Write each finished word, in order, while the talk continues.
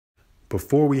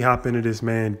Before we hop into this,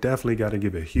 man, definitely got to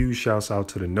give a huge shout out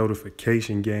to the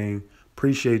notification gang.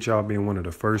 Appreciate y'all being one of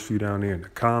the first few down there in the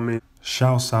comments.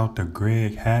 Shouts out to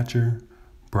Greg Hatcher,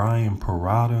 Brian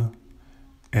Parada,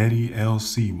 Eddie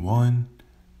LC1,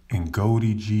 and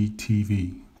Goldie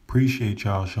GTV. Appreciate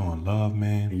y'all showing love,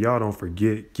 man. And y'all don't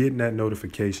forget, getting that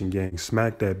notification gang,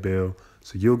 smack that bell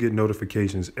so you'll get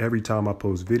notifications every time I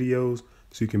post videos,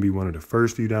 so you can be one of the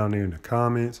first few down there in the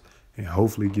comments and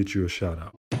hopefully get you a shout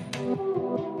out.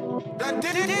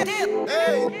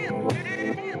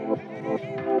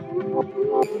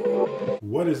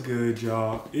 What is good,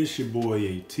 y'all? It's your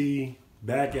boy AT,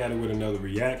 back at it with another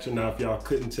reaction. Now, if y'all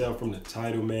couldn't tell from the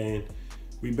title, man,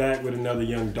 we back with another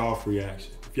Young Dolph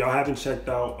reaction. If y'all haven't checked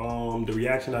out the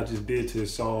reaction I just did to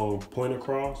his song Point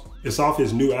Across, it's off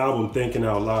his new album Thinking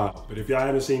Out Loud. But if y'all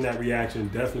haven't seen that reaction,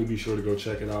 definitely be sure to go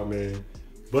check it out, man.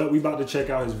 But we about to check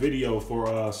out his video for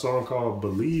a song called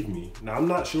Believe Me. Now, I'm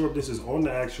not sure if this is on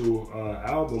the actual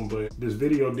album, but this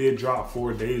video did drop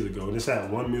 4 days ago and it's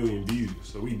at 1 million views.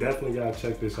 So we definitely gotta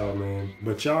check this out, man.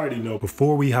 But y'all already know,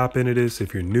 before we hop into this,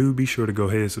 if you're new, be sure to go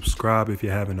ahead and subscribe if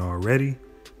you haven't already.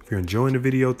 If you're enjoying the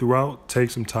video throughout,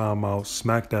 take some time out,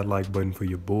 smack that like button for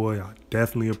your boy. I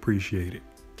definitely appreciate it.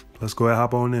 Let's go ahead and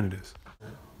hop on into this.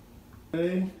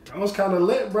 Hey, I was kind of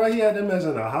lit, bro. He had them as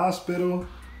in a hospital.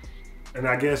 And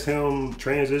I guess him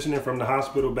transitioning from the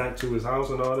hospital back to his house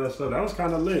and all that stuff, that was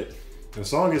kind of lit. The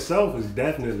song itself is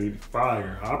definitely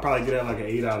fire. I'll probably get it like an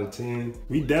 8 out of 10.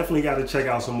 We definitely got to check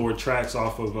out some more tracks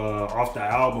off the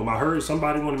album. I heard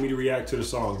somebody wanted me to react to the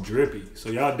song Drippy. So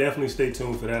y'all definitely stay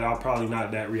tuned for that. I'll probably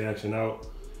knock that reaction out.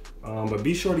 But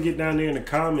be sure to get down there in the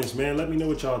comments, man. Let me know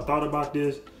what y'all thought about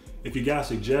this. If you got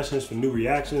suggestions for new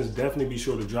reactions, definitely be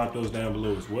sure to drop those down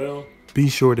below as well. Be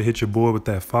sure to hit your boy with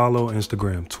that follow,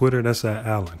 Instagram, Twitter, that's at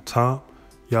Allen Top.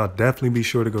 Y'all definitely be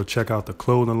sure to go check out the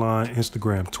clothing line,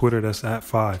 Instagram, Twitter, that's at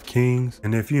 5Kings.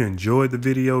 And if you enjoyed the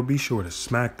video, be sure to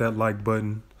smack that like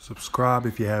button, subscribe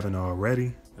if you haven't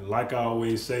already. And like I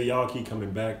always say, y'all keep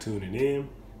coming back, tuning in.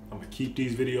 I'm gonna keep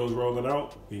these videos rolling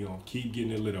out. We gonna keep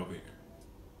getting it lit over here.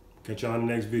 Catch y'all in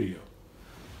the next video.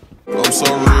 I'm so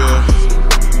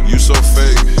real, you so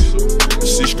fake,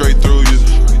 see straight through you.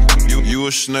 You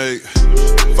a snake.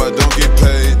 If I don't get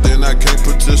paid, then I can't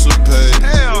participate.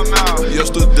 Hell no.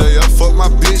 Yesterday I fucked my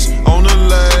bitch on the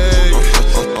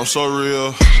lake. I'm so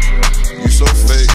real, you so fake.